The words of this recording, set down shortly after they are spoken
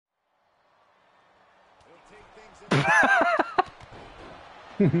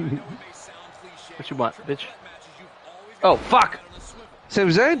What you want, bitch? Oh, fuck!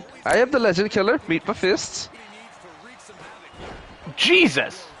 Sami Zayn, I am the legend killer. Meet my fists.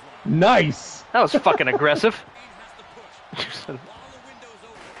 Jesus! Nice. That was fucking aggressive.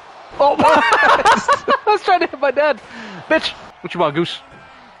 Oh! I was trying to hit my dad. Bitch! What you want, Goose?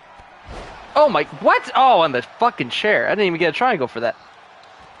 Oh my... What? Oh, on the fucking chair. I didn't even get a triangle for that.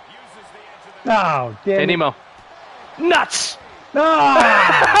 Oh, damn. Hey, it. Nemo. Nuts!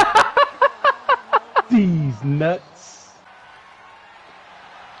 Ah! These nuts.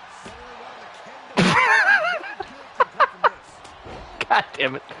 God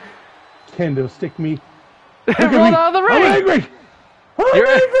damn it. Kendo, stick me. Roll out of the ring! I'm angry! You're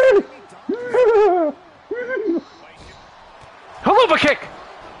I'm angry! Helluva Kick!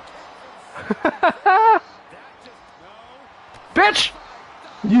 Bitch!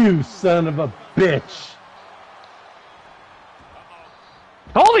 You son of a bitch.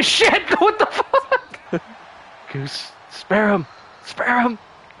 Holy shit! What the fuck? Goose, spare him! Spare him!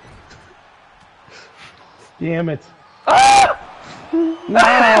 Damn it. Ah! No!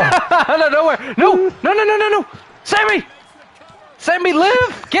 Out of nowhere! No! No, no, no, no, no! Sammy! Sammy,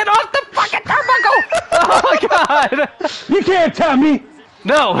 live! Get off the fucking turnbuckle! Oh my god! You can't tell me!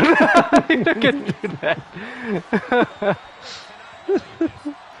 No! You can do that.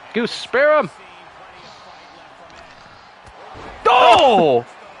 Goose, spare him! Oh!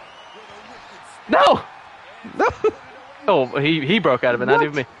 No! No. Oh, he broke out of it, not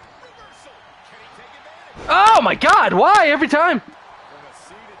even me. Oh my god, why every time?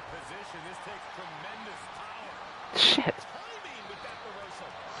 Shit.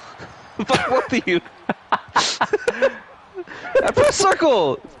 What are you? I pressed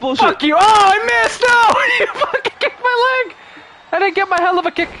circle. It's bullshit. Fuck you! Oh, I missed! No! You fucking kicked my leg! I didn't get my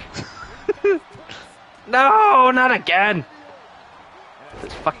Helluva Kick. No, not again.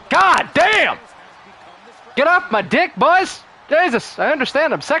 This fuck. God damn! Get off my dick, boys! Jesus, I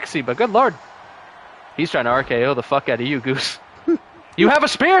understand I'm sexy, but good lord. He's trying to RKO the fuck out of you, Goose. You have a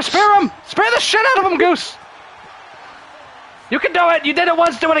spear? Spear him! Spear the shit out of him, Goose! You can do it! You did it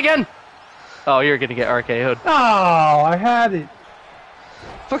once, do it again! Oh, you're gonna get RKO'd. Oh, I had it.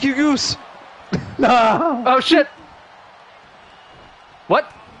 Fuck you, Goose. No. Oh shit! What?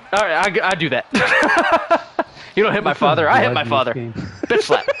 Alright, I do that. You don't hit my father, I hit my father. Bitch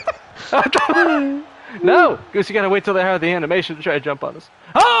slap. No! Goose, you gotta wait till they have the animation to try to jump on us.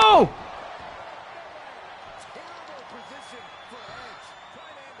 Oh!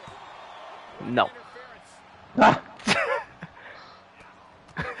 No. Fuck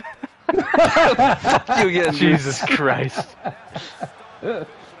you again. Jesus Christ.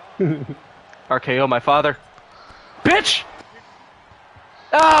 RKO my father. Bitch!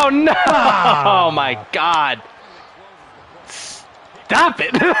 Oh no! Oh my god. Stop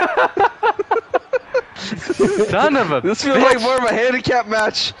it! Son of a This feels bitch. like more of a handicap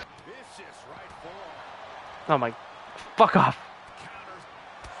match. Oh my... Fuck off.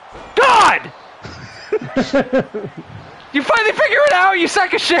 God! You finally figure it out, you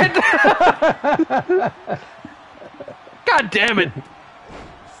sack of shit! God damn it!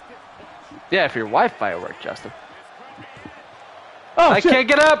 Yeah, if your Wi-Fi will work, Justin. Oh, I shit. can't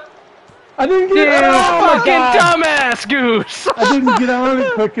get up! I didn't You get it. Oh, my fucking God. dumbass, Goose! I didn't get on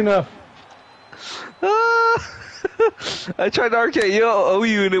it quick enough. I tried to RKO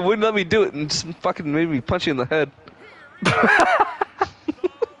you and it wouldn't let me do it and just fucking made me punch you in the head.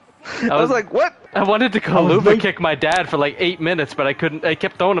 I was like, what? I wanted to Helluva Kick my dad for like 8 minutes, but I couldn't. I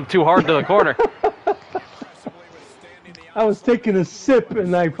kept throwing him too hard to the corner. I was taking a sip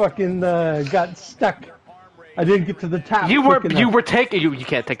and I fucking got stuck. I didn't get to the top. You were taking. You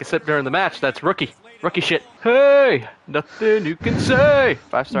can't take a sip during the match. That's rookie shit. Hey, nothing you can say.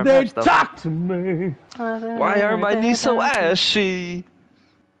 5-star They match though. talk to me. Why are my knees so ashy?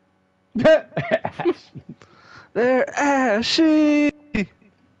 They're ashy.